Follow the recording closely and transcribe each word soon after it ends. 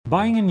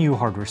Buying a new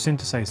hardware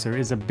synthesizer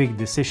is a big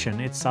decision.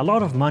 It's a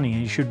lot of money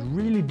and you should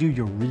really do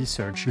your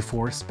research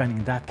before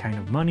spending that kind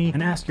of money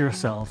and ask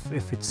yourself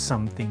if it's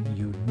something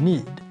you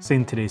need. So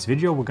in today's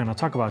video we're gonna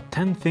talk about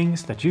 10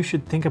 things that you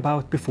should think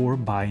about before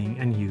buying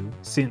a new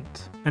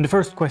synth. And the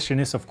first question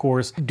is, of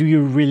course, do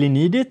you really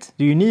need it?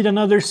 Do you need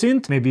another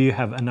synth? Maybe you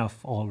have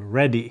enough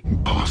already.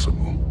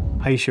 Impossible.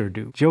 I sure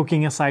do.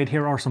 Joking aside,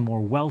 here are some more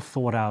well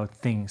thought out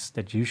things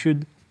that you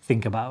should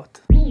think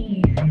about.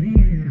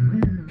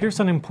 Here's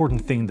an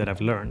important thing that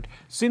I've learned.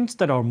 Synths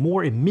that are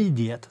more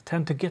immediate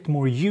tend to get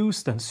more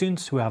use than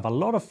synths who have a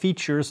lot of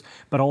features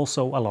but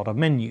also a lot of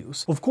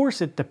menus. Of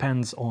course it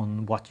depends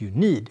on what you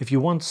need. If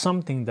you want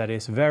something that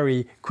is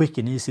very quick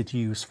and easy to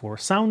use for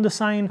sound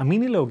design, a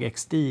Minilogue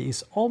XD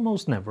is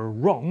almost never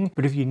wrong.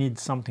 But if you need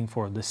something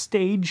for the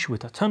stage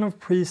with a ton of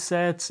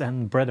presets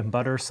and bread and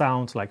butter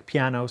sounds like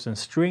pianos and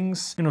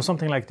strings, you know,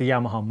 something like the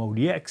Yamaha Mode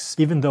EX,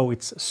 even though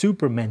it's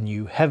super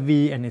menu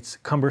heavy and it's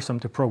cumbersome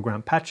to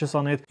program patches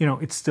on it, you know,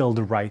 it's still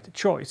the right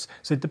choice.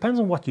 So it depends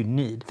on what you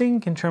need.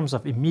 Think in terms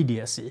of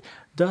immediacy.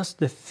 Does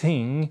the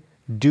thing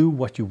do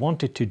what you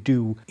want it to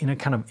do in a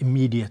kind of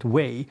immediate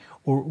way,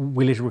 or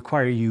will it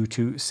require you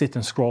to sit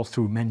and scroll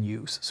through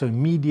menus? So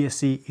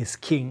immediacy is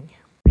king.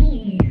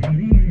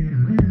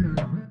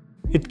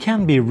 It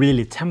can be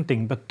really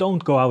tempting, but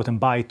don't go out and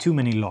buy too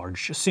many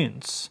large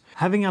synths.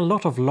 Having a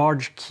lot of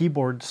large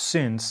keyboard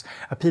synths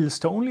appeals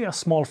to only a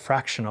small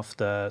fraction of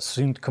the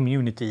synth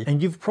community,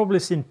 and you've probably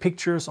seen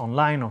pictures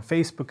online on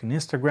Facebook and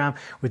Instagram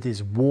with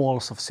these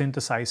walls of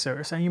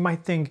synthesizers, and you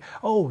might think,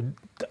 oh,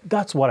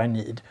 that's what I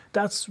need,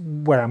 that's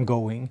where I'm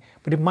going,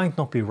 but it might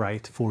not be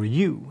right for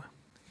you.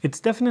 It's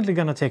definitely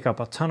going to take up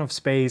a ton of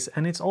space,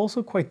 and it's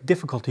also quite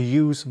difficult to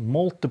use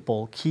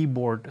multiple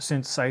keyboard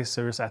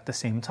synthesizers at the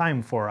same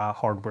time for a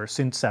hardware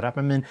synth setup.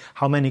 I mean,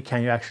 how many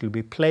can you actually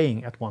be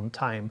playing at one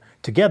time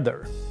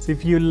together? So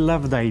if you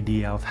love the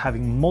idea of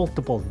having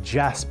multiple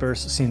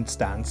Jaspers synth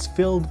stands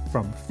filled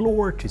from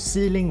floor to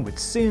ceiling with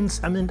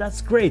synths, I mean,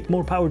 that's great,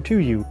 more power to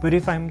you. But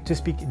if I'm to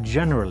speak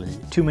generally,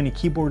 too many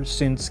keyboard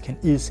synths can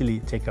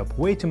easily take up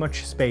way too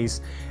much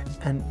space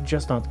and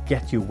just not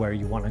get you where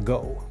you want to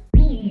go.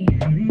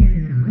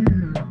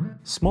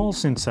 Small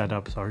synth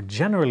setups are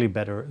generally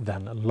better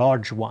than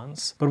large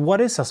ones. But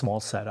what is a small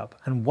setup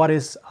and what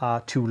is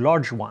a too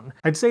large one?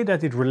 I'd say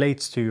that it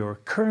relates to your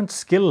current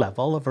skill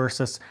level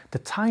versus the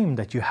time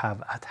that you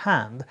have at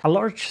hand. A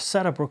large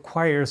setup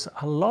requires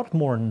a lot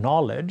more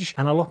knowledge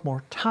and a lot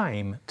more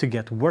time to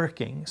get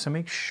working. So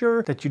make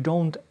sure that you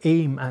don't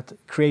aim at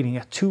creating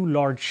a too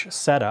large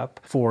setup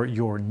for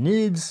your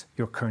needs,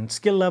 your current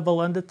skill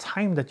level, and the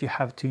time that you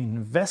have to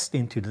invest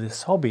into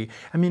this hobby.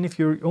 I mean, if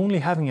you're only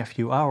having a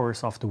few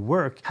hours after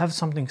work, have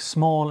something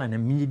small and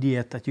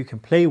immediate that you can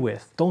play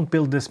with. Don't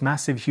build this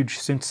massive, huge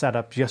synth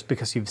setup just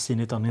because you've seen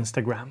it on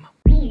Instagram.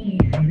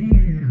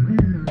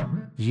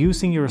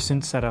 Using your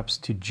synth setups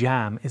to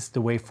jam is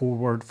the way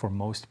forward for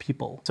most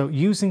people. So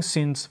using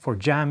synths for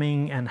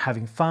jamming and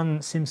having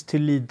fun seems to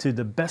lead to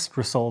the best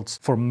results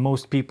for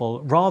most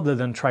people, rather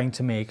than trying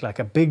to make like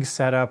a big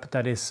setup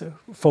that is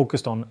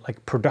focused on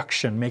like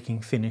production,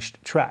 making finished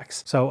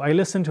tracks. So I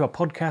listened to a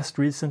podcast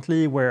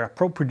recently where a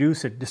pro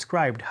producer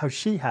described how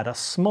she had a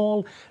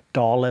small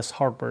Dawless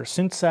hardware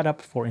synth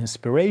setup for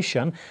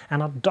inspiration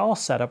and a DAW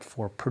setup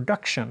for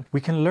production.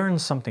 We can learn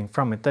something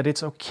from it, that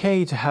it's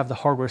okay to have the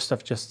hardware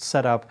stuff just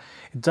set up.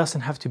 It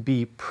doesn't have to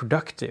be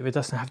productive. It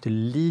doesn't have to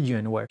lead you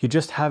anywhere. You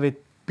just have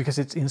it because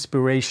it's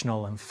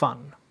inspirational and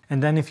fun.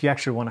 And then if you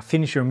actually want to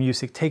finish your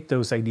music, take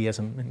those ideas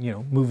and, you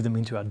know, move them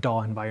into a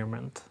DAW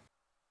environment.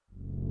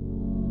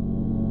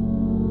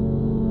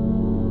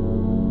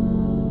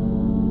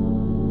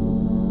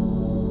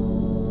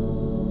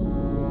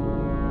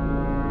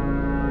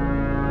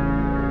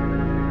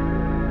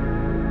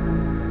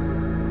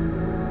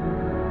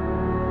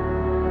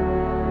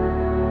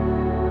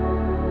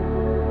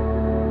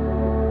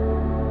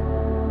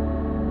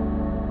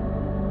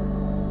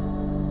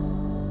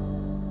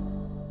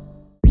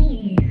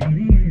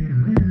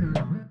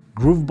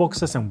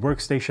 Grooveboxes and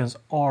workstations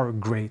are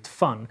great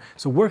fun.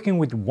 So working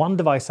with one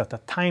device at a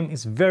time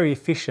is very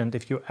efficient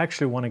if you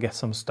actually want to get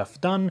some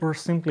stuff done, or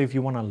simply if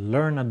you want to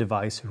learn a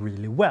device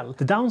really well.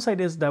 The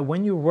downside is that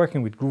when you're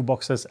working with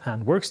Grooveboxes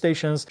and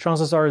workstations,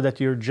 chances are that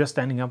you're just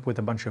ending up with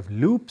a bunch of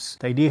loops.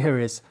 The idea here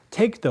is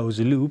take those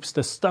loops,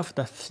 the stuff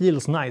that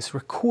feels nice,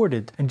 record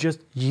it, and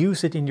just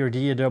use it in your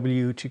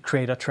DAW to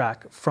create a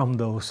track from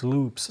those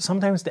loops.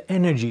 Sometimes the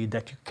energy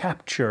that you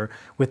capture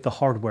with the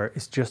hardware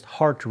is just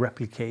hard to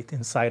replicate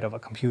inside of a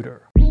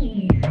computer.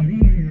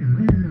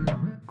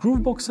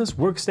 Grooveboxes,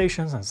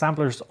 workstations and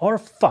samplers are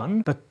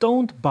fun, but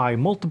don't buy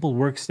multiple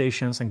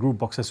workstations and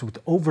grooveboxes with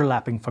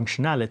overlapping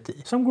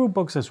functionality. Some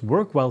grooveboxes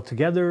work well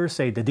together,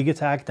 say the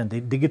Digitact and the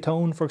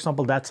Digitone, for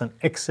example. That's an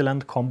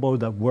excellent combo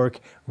that work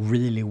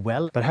really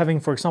well. But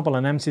having, for example,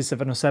 an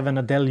MC707,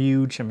 a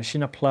Deluge, a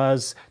Machina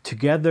Plus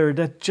together,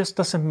 that just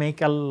doesn't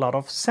make a lot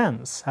of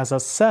sense as a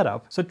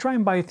setup. So try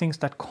and buy things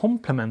that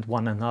complement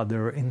one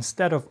another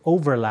instead of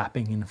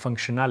overlapping in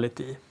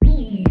functionality.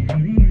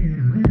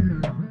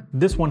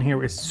 this one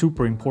here is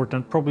super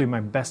important, probably my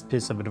best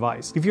piece of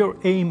advice. If your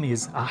aim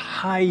is a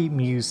high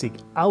music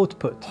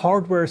output,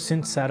 hardware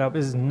synth setup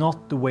is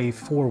not the way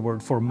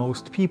forward for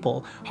most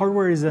people.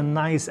 Hardware is a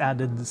nice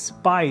added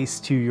spice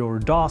to your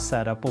DAW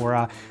setup or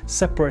a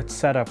separate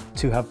setup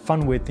to have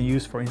fun with and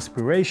use for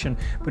inspiration.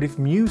 But if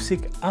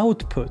music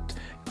output,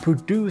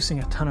 producing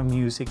a ton of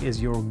music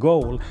is your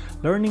goal,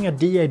 learning a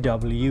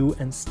DAW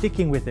and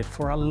sticking with it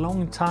for a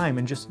long time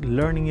and just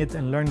learning it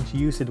and learning to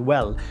use it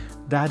well,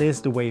 that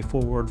is the way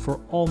forward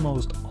for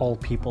almost all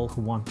people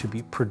who want to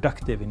be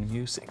productive in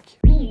music.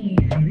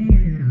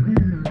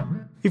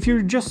 If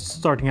you're just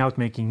starting out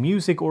making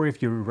music, or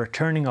if you're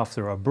returning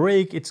after a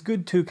break, it's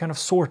good to kind of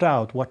sort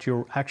out what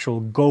your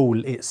actual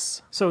goal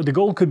is. So the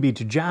goal could be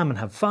to jam and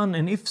have fun,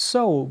 and if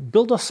so,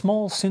 build a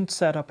small synth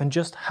setup and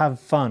just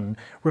have fun.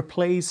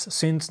 Replace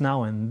synths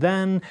now and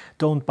then,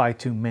 don't buy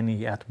too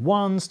many at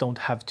once, don't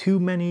have too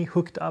many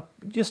hooked up,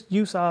 just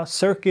use a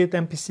circuit,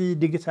 MPC,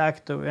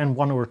 Digitact, and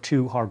 1 or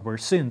 2 hardware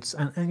synths,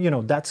 and you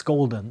know, that's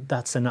golden,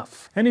 that's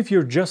enough. And if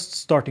you're just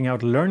starting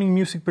out learning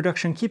music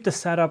production, keep the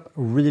setup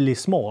really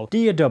small.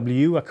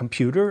 DAW, a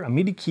computer, a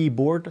MIDI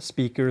keyboard,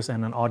 speakers,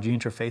 and an audio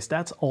interface.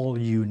 That's all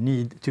you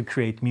need to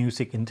create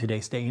music in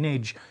today's day and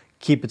age.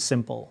 Keep it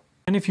simple.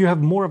 And if you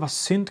have more of a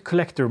synth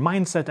collector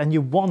mindset and you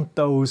want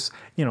those,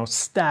 you know,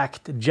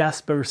 stacked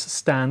Jaspers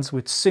stands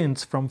with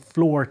synths from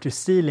floor to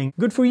ceiling,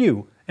 good for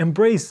you.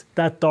 Embrace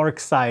that dark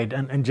side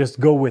and just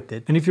go with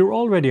it. And if you're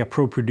already a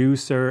pro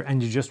producer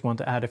and you just want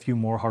to add a few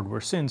more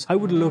hardware synths, I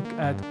would look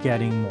at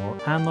getting more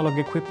analog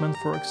equipment,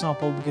 for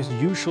example, because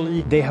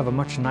usually they have a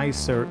much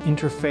nicer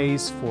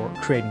interface for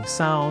creating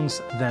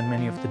sounds than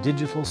many of the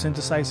digital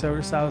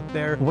synthesizers out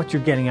there. What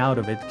you're getting out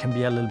of it can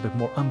be a little bit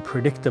more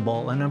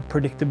unpredictable, and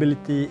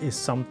unpredictability is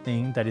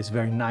something that is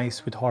very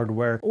nice with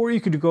hardware. Or you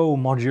could go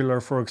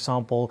modular, for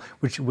example,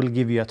 which will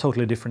give you a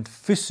totally different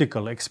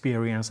physical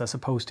experience as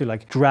opposed to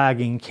like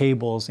dragging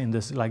cables in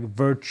this like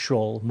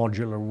virtual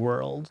modular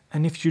world.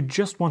 And if you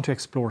just want to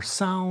explore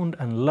sound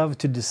and love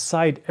to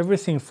decide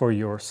everything for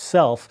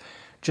yourself,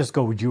 just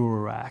go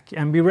Eurorack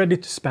and be ready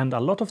to spend a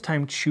lot of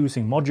time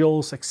choosing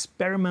modules,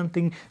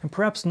 experimenting, and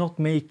perhaps not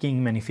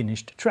making many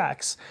finished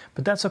tracks.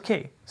 But that's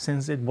okay,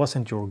 since it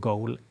wasn't your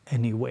goal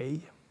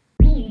anyway.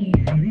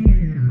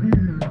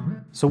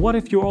 So what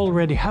if you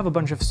already have a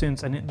bunch of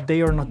synths and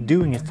they are not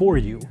doing it for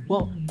you?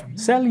 Well,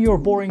 sell your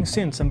boring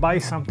synths and buy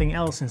something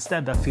else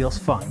instead that feels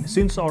fun.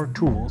 Synths are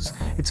tools.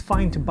 It's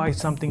fine to buy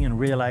something and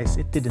realize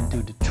it didn't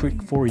do the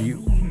trick for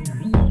you.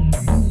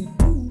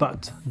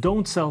 But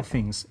don't sell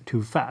things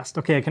too fast.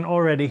 Okay, I can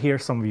already hear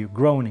some of you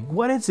groaning.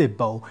 What is it,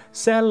 Bo?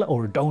 Sell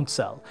or don't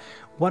sell?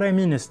 What I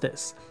mean is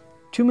this.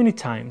 Too many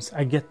times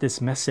I get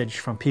this message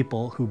from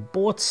people who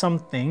bought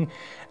something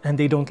and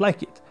they don't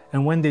like it.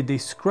 And when they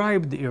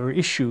describe their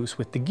issues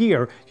with the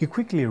gear, you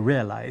quickly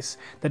realize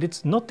that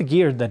it's not the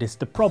gear that is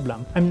the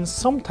problem. I mean,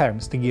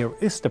 sometimes the gear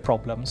is the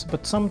problems,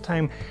 but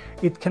sometimes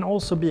it can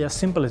also be as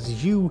simple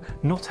as you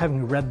not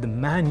having read the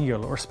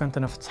manual or spent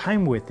enough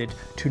time with it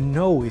to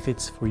know if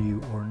it's for you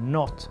or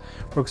not.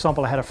 For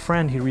example, I had a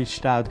friend, he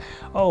reached out,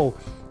 "Oh,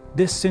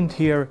 this synth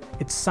here,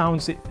 it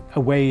sounds a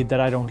way that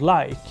I don't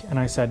like." And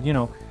I said, you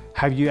know,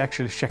 have you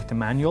actually checked the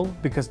manual?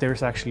 Because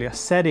there's actually a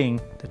setting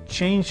that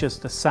changes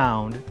the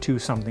sound to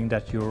something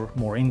that you're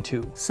more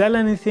into. Sell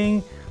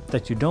anything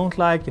that you don't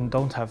like and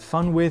don't have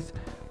fun with,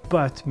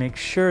 but make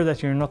sure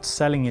that you're not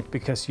selling it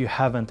because you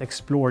haven't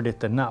explored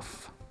it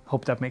enough.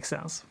 Hope that makes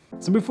sense.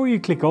 So before you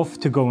click off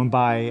to go and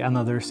buy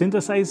another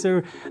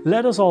synthesizer,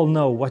 let us all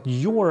know what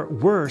your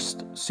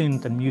worst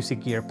synth and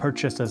music gear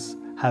purchases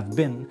have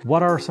been.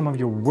 What are some of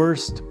your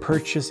worst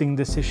purchasing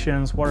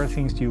decisions? What are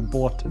things you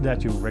bought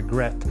that you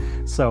regret?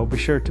 So be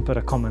sure to put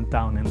a comment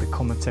down in the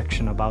comment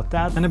section about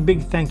that. And a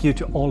big thank you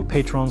to all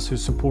patrons who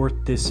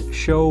support this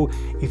show.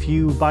 If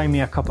you buy me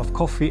a cup of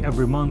coffee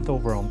every month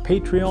over on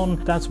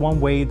Patreon, that's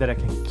one way that I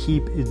can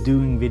keep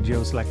doing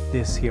videos like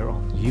this here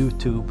on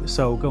YouTube.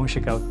 So go and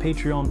check out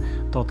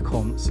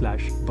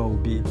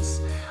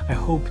patreon.com/Bobeats. I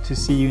hope to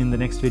see you in the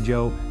next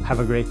video.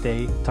 Have a great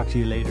day. Talk to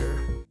you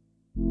later.